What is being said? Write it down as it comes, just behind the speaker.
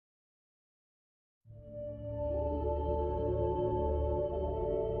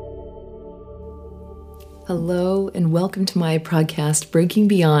Hello, and welcome to my podcast, Breaking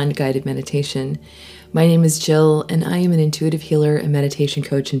Beyond Guided Meditation. My name is Jill, and I am an intuitive healer, a meditation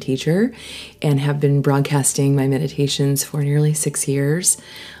coach, and teacher, and have been broadcasting my meditations for nearly 6 years.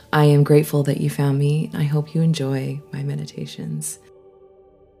 I am grateful that you found me, and I hope you enjoy my meditations.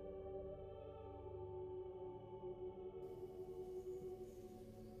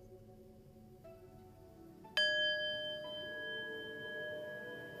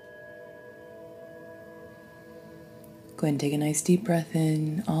 Go ahead and take a nice deep breath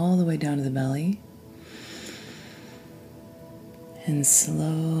in all the way down to the belly. And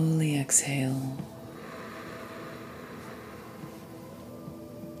slowly exhale.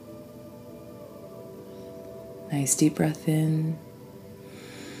 Nice deep breath in.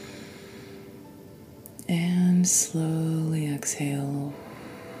 And slowly exhale.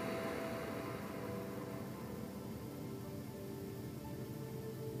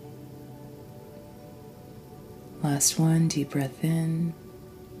 Last one, deep breath in.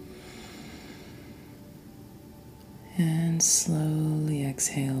 And slowly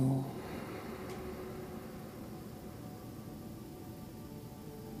exhale.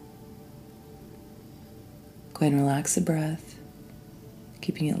 Go ahead and relax the breath,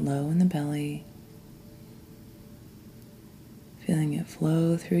 keeping it low in the belly, feeling it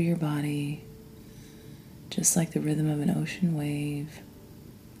flow through your body, just like the rhythm of an ocean wave.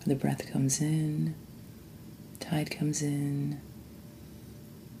 The breath comes in, tide comes in,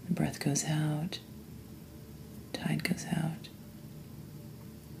 the breath goes out, tide goes out.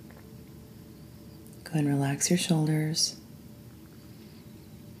 Go ahead and relax your shoulders,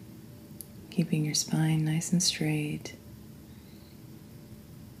 keeping your spine nice and straight.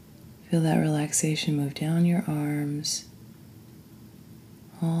 Feel that relaxation move down your arms,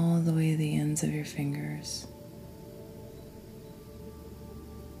 all the way to the ends of your fingers.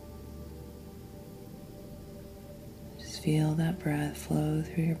 Just feel that breath flow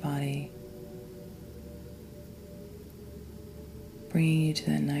through your body, bringing you to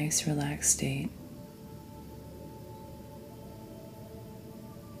that nice relaxed state.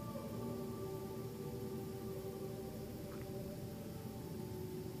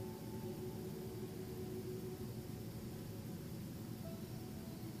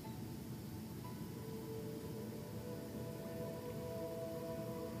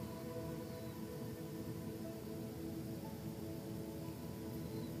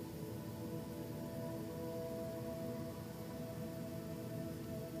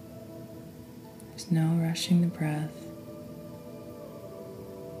 There's no rushing the breath.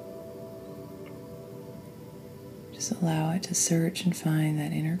 Just allow it to search and find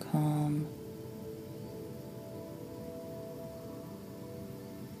that inner calm.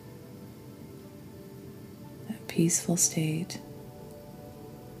 That peaceful state.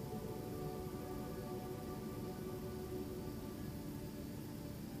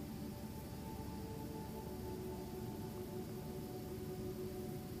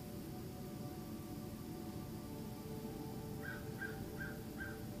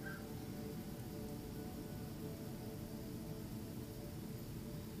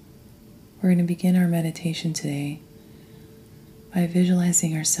 We're going to begin our meditation today by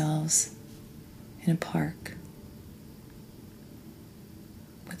visualizing ourselves in a park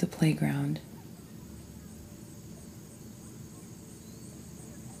with a playground.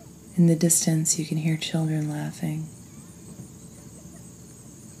 In the distance, you can hear children laughing.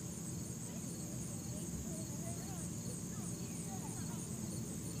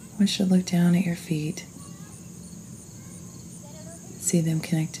 I want you to look down at your feet. See them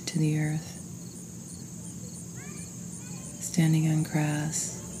connected to the earth, standing on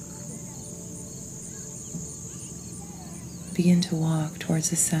grass. Begin to walk towards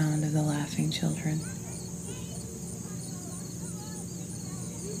the sound of the laughing children.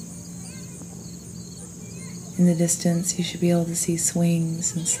 In the distance, you should be able to see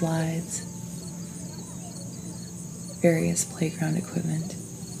swings and slides, various playground equipment.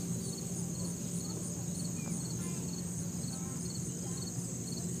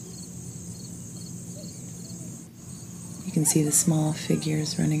 You can see the small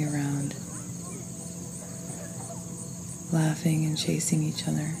figures running around, laughing and chasing each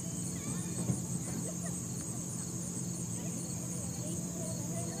other.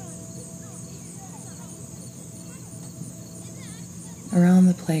 Around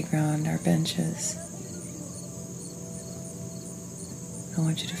the playground are benches. I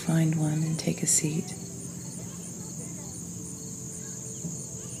want you to find one and take a seat.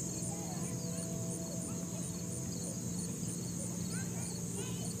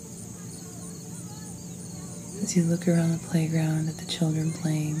 As you look around the playground at the children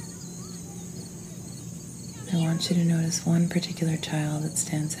playing, I want you to notice one particular child that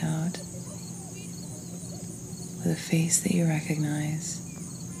stands out with a face that you recognize,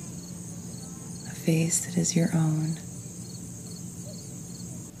 a face that is your own.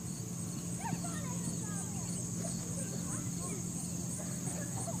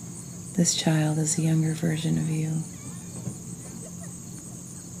 This child is a younger version of you.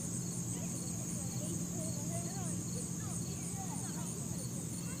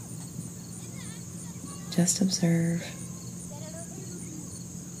 Just observe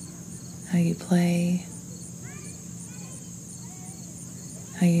how you play,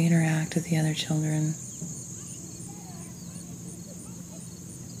 how you interact with the other children.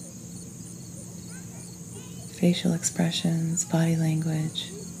 Facial expressions, body language.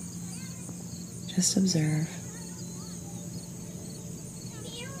 Just observe.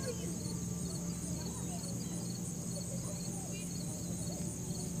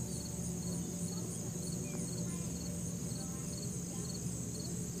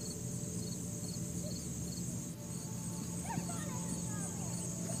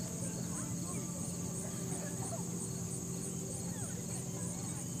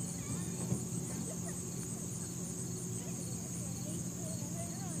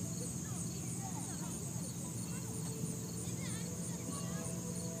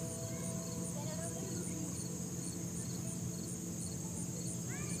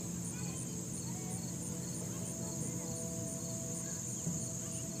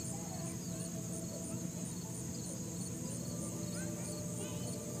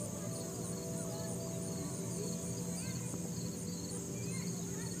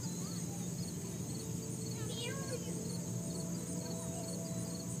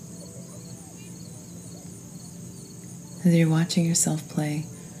 As you're watching yourself play,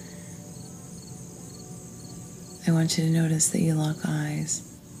 I want you to notice that you lock eyes.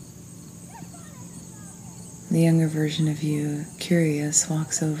 The younger version of you, curious,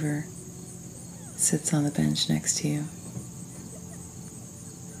 walks over, sits on the bench next to you.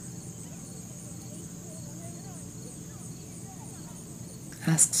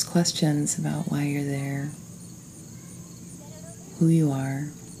 Asks questions about why you're there, who you are.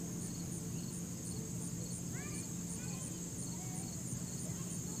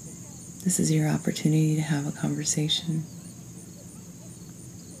 This is your opportunity to have a conversation.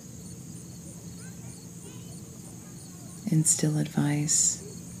 Instill advice.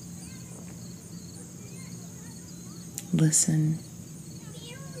 Listen.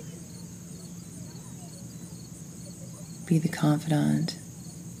 Be the confidant.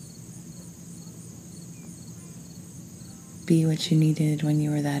 Be what you needed when you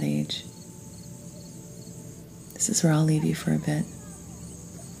were that age. This is where I'll leave you for a bit.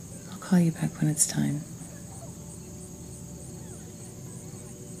 I'll call you back when it's time.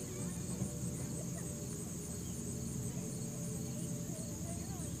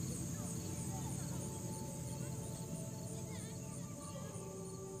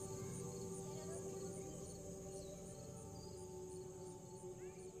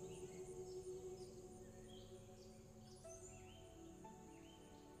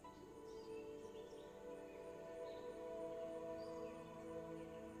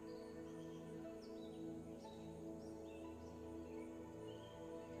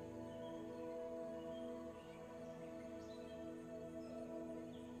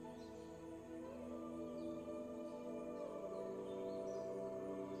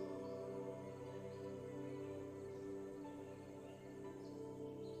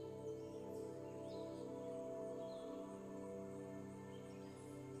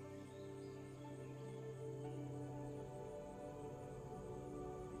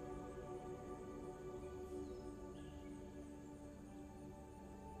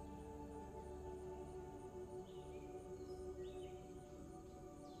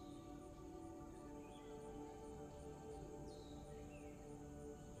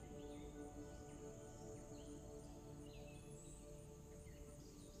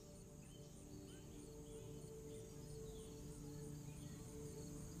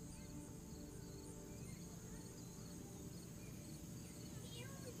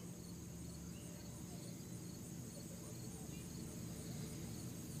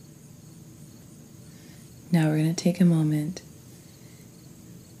 Now we're going to take a moment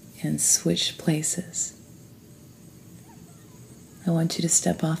and switch places. I want you to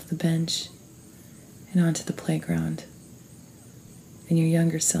step off the bench and onto the playground, and your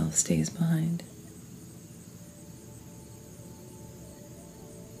younger self stays behind.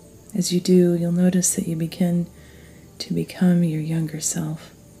 As you do, you'll notice that you begin to become your younger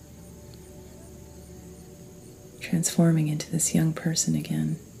self, transforming into this young person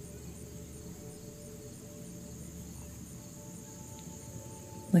again.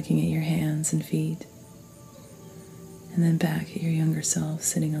 looking at your hands and feet, and then back at your younger self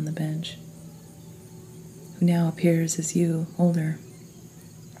sitting on the bench, who now appears as you, older.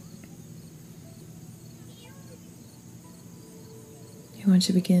 You want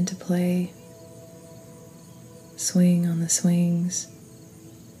to begin to play, swing on the swings,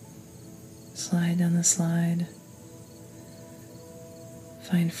 slide down the slide,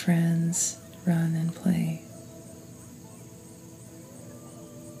 find friends, run and play.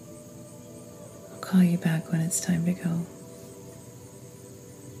 I'll call you back when it's time to go.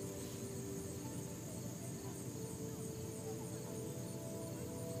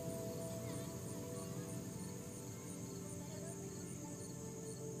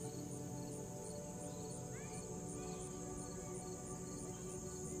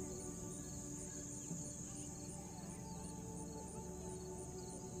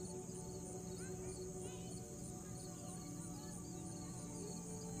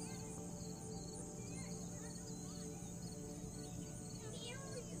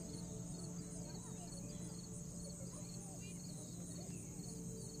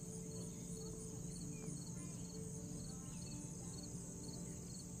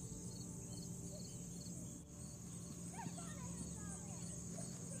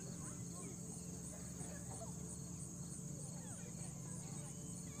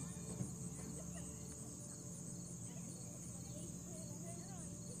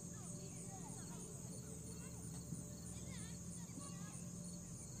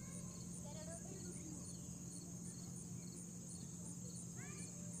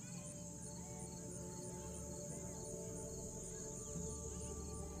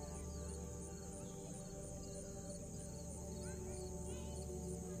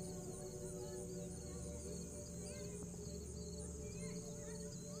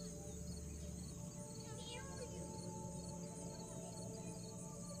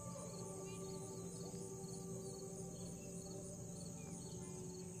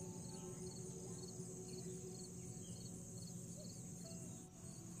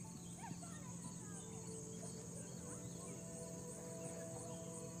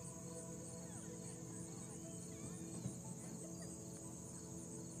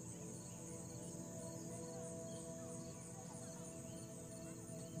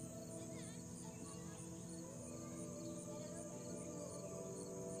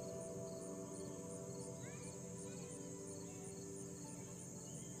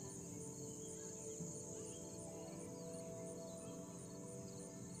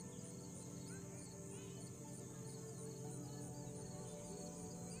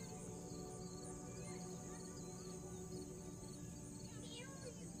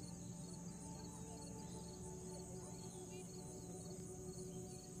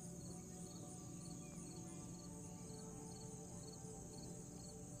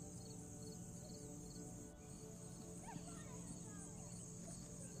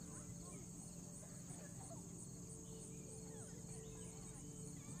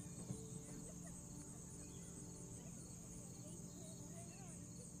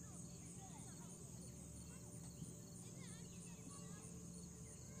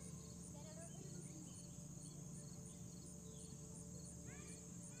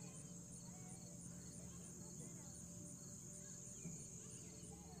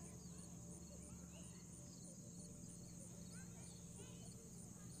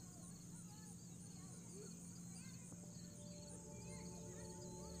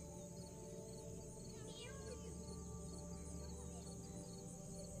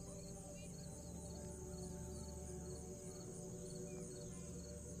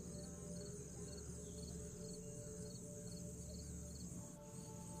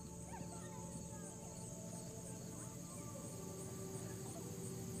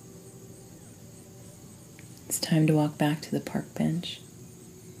 It's time to walk back to the park bench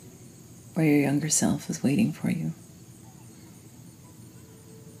where your younger self is waiting for you.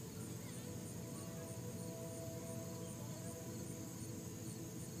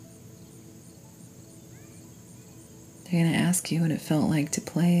 They're going to ask you what it felt like to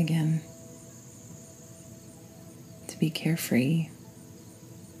play again, to be carefree,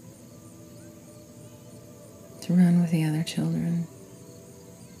 to run with the other children.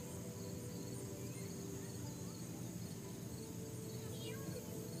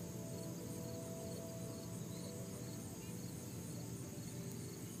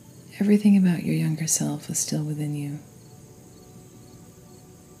 Everything about your younger self is still within you.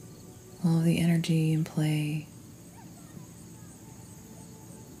 All of the energy and play,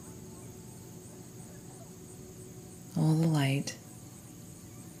 all the light.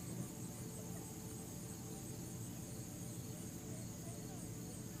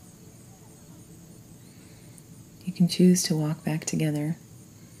 can choose to walk back together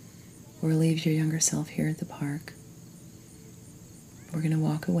or leave your younger self here at the park. We're going to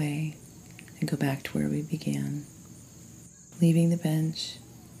walk away and go back to where we began. Leaving the bench,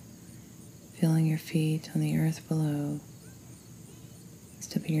 feeling your feet on the earth below,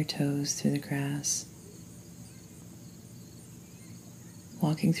 stepping your toes through the grass.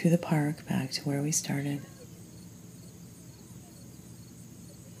 Walking through the park back to where we started.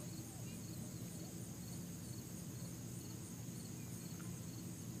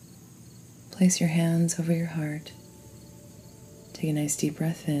 Place your hands over your heart. Take a nice deep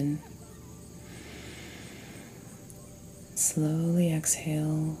breath in. Slowly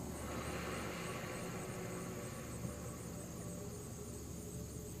exhale.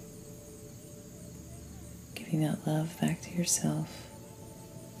 Giving that love back to yourself.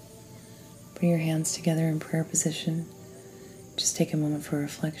 Bring your hands together in prayer position. Just take a moment for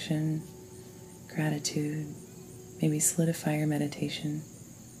reflection, gratitude. Maybe solidify your meditation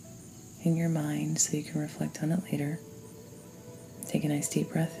in your mind so you can reflect on it later. Take a nice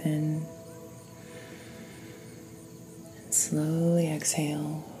deep breath in and slowly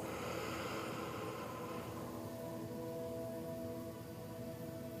exhale.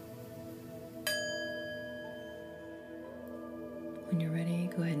 When you're ready,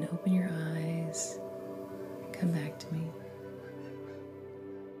 go ahead and open your eyes. Come back to me.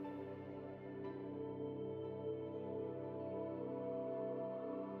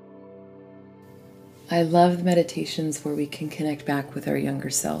 I love the meditations where we can connect back with our younger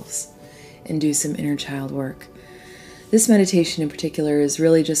selves and do some inner child work. This meditation in particular is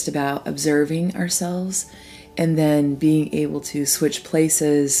really just about observing ourselves and then being able to switch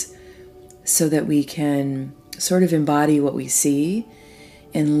places so that we can sort of embody what we see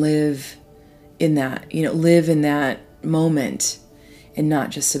and live in that, live in that moment and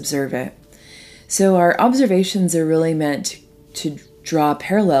not just observe it. So our observations are really meant to draw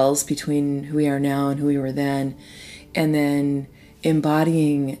parallels between who we are now and who we were then, and then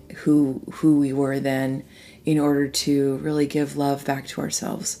embodying who we were then in order to really give love back to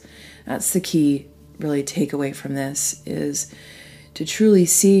ourselves. That's the key really takeaway from this, is to truly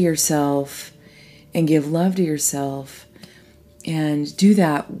see yourself and give love to yourself, and do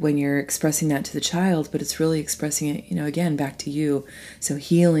that when you're expressing that to the child, but it's really expressing it, again, back to you. So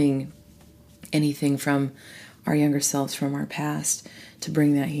healing anything from our younger selves from our past to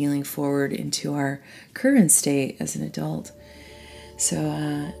bring that healing forward into our current state as an adult. So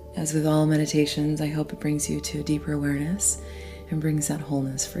as with all meditations, I hope it brings you to a deeper awareness and brings that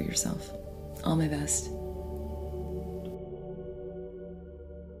wholeness for yourself. All my best.